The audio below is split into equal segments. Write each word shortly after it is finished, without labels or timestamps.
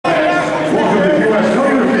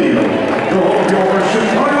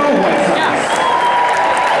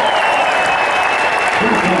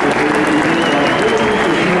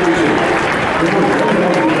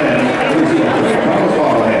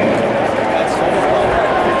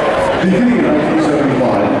Beginning in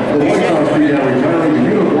 1975, the White Sox began retiring the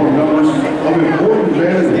uniform numbers of important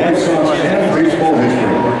men in White Sox and baseball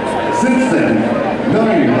history. Since then,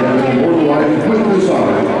 9 have been immortalized with this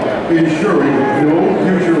honor, ensuring no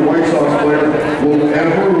future White Sox player will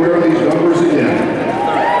ever wear these numbers again.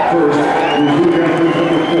 First, was Lou Gehrig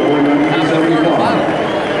number 4 in 1975.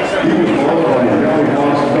 He was followed by Johnny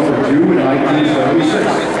Fox number 2 in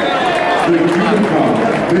 1976. The Cuban Count,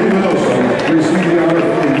 Vinny Minoso, received the honor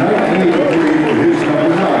in 1983 for his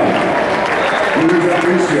number 9. Luis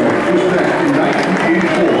Aparicio was next in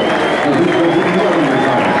 1984 for his number 11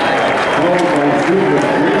 retirement, followed by two of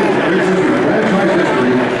the greatest pitchers in franchise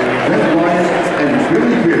history, Ted Bryant and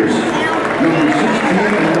Billy Pierce. Number 16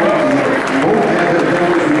 and 19 both had their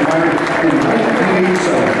numbers retired in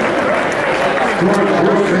 1987. Current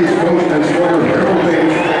first base coach and slugger Harold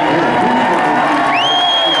Baines and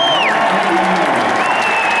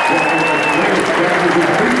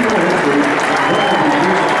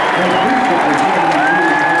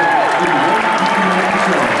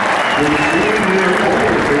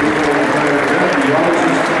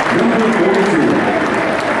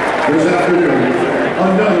this afternoon,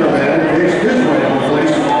 another man takes his rightful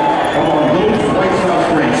place among those White Sox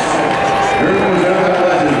greats. Here goes that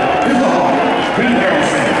legend, is the Hawk, Ben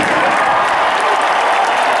Harrison.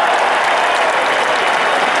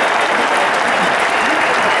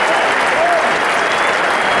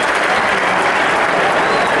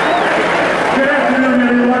 Good afternoon,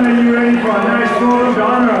 everyone. Are you ready for a nice photo to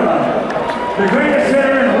honor the greatest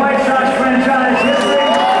hitter in White Sox franchise history?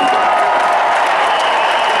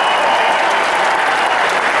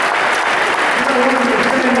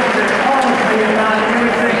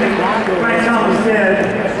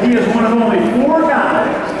 He is one of only 4 guys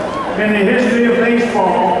in the history of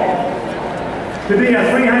baseball to be a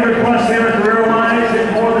 300-plus hitter career-wise,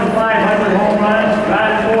 hit more than 500 home runs,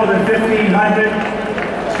 batted more than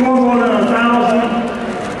 1,500, scored more than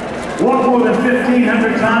 1,000, walked more than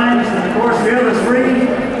 1,500 times, and of course the other 3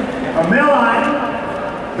 are Mel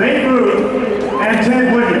Ott, Babe Ruth, and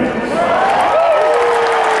Ted Williams.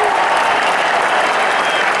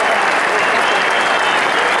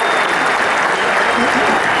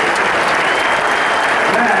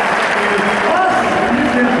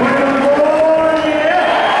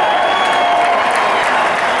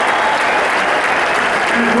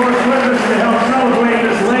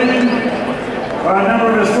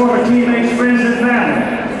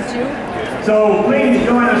 So please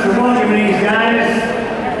join us in welcoming these guys.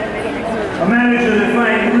 A manager that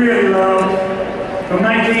Frank really loved from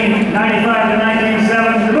 1995 to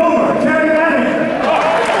 1970. The Boomer, Terry Manager.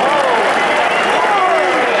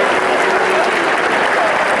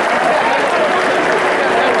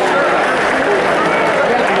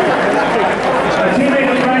 A teammate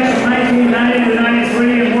of Frank's from 1990 to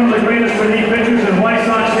 93 and one of the greatest relief pitchers in White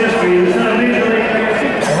Sox history. He set a Major League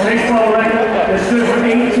Baseball record that stood for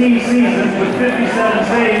 18 seasons with 57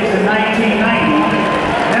 saves in 1990.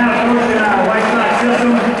 Now coaching our White Sox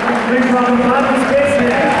system, please welcome Bobby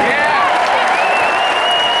Pittsburgh.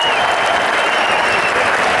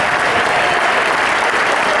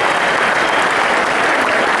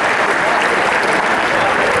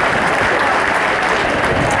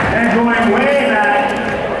 And going way back,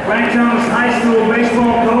 Frank Thomas high school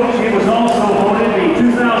baseball coach, he was also voted the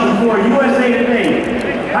 2004 USA Today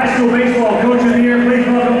High School Baseball Coach of the Year. Please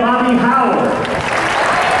welcome Bobby Howard.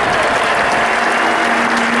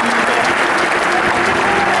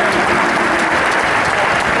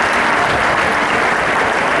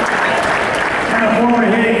 And a former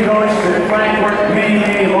hitting coach that Frank worked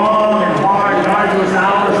many long and hard and arduous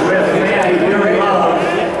hours with, a man he really loves,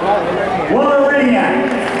 Walter Riniak.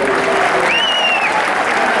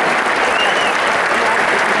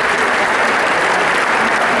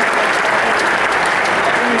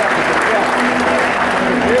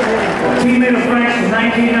 Teammate of Frank's from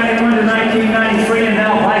 1991 to 1993 and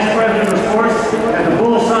now Vice President of Sports at the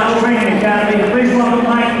Bull Sox Training Academy. Please welcome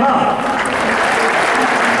Mike Huff.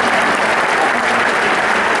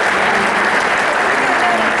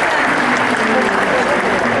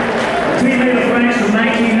 Teammate of Frank's from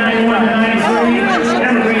 1991 to 93,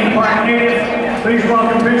 Evergreen Park native. Please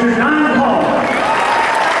welcome pitcher Don Paul.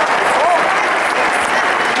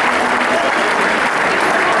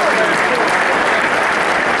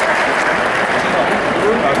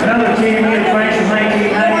 Another teammate of Frank's from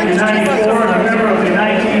 1990 to 94 and a member of the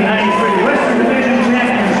 1993 Western Division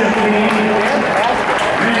Championship team.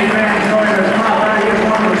 Many fans know him as Papa. He is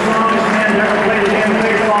one of the strongest men to ever play the game of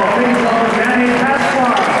baseball. Please welcome Danny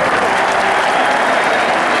Pasquale.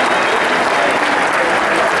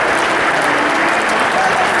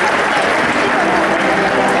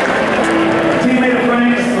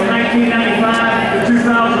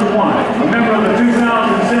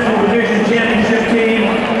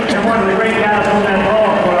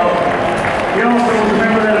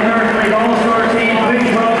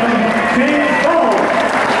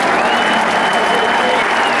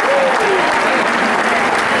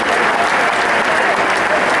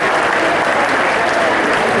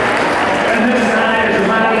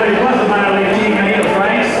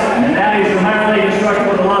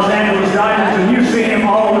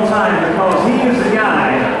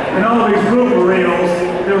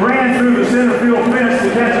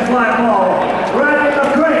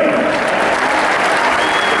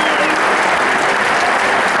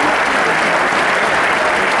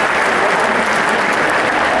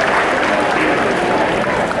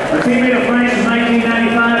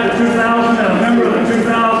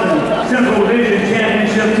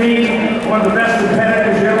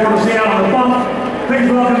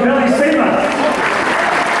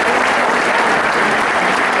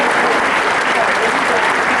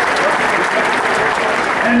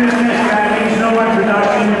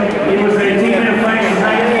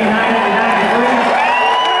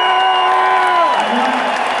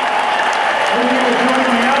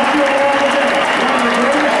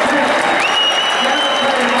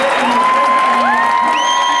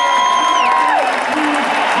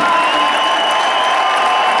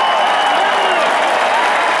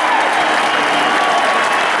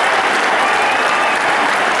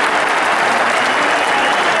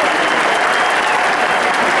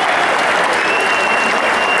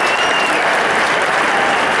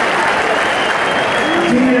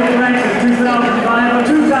 of Frank since 2005, a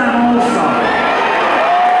two-time All-Star.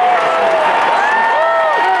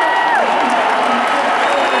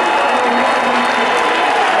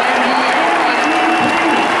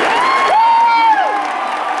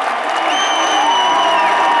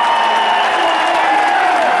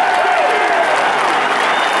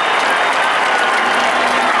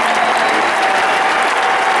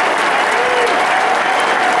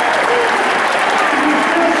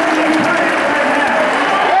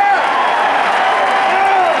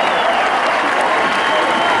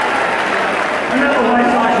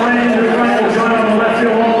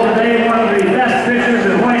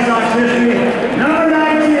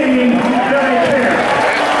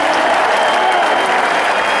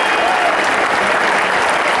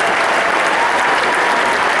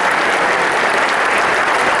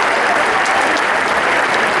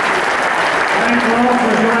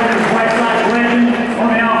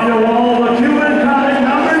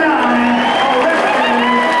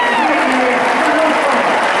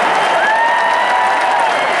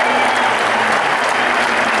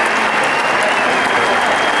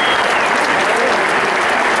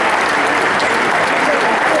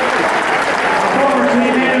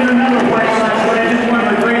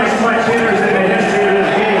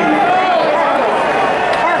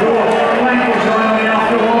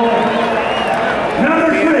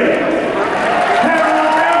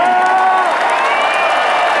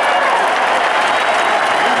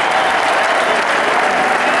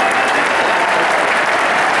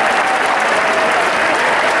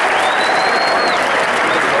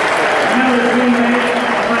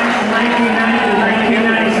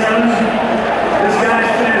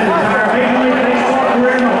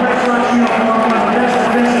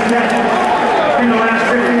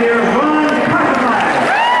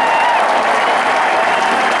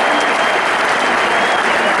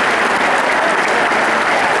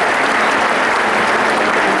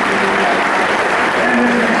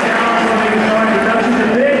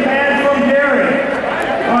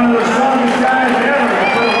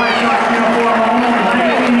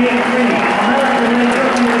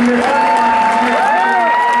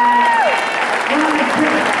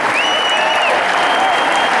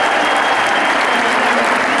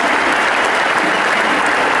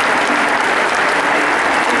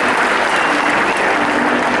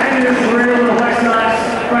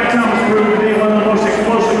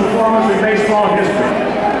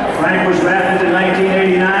 Frank was drafted in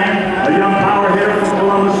 1989, a young power hitter from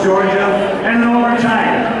Columbus, Georgia, and an Auburn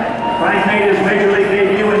Tiger. Frank made his Major League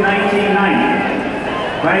debut in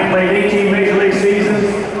 1990. Frank played 18 Major League seasons.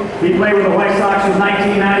 He played with the White Sox from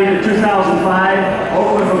 1990 to 2005,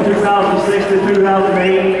 Oakland from 2006 to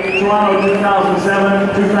 2008, Toronto 2007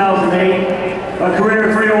 to 2008, a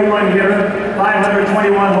career 301 hitter,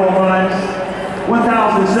 521 home runs,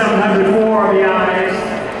 1,704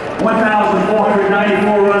 RBIs, 1,000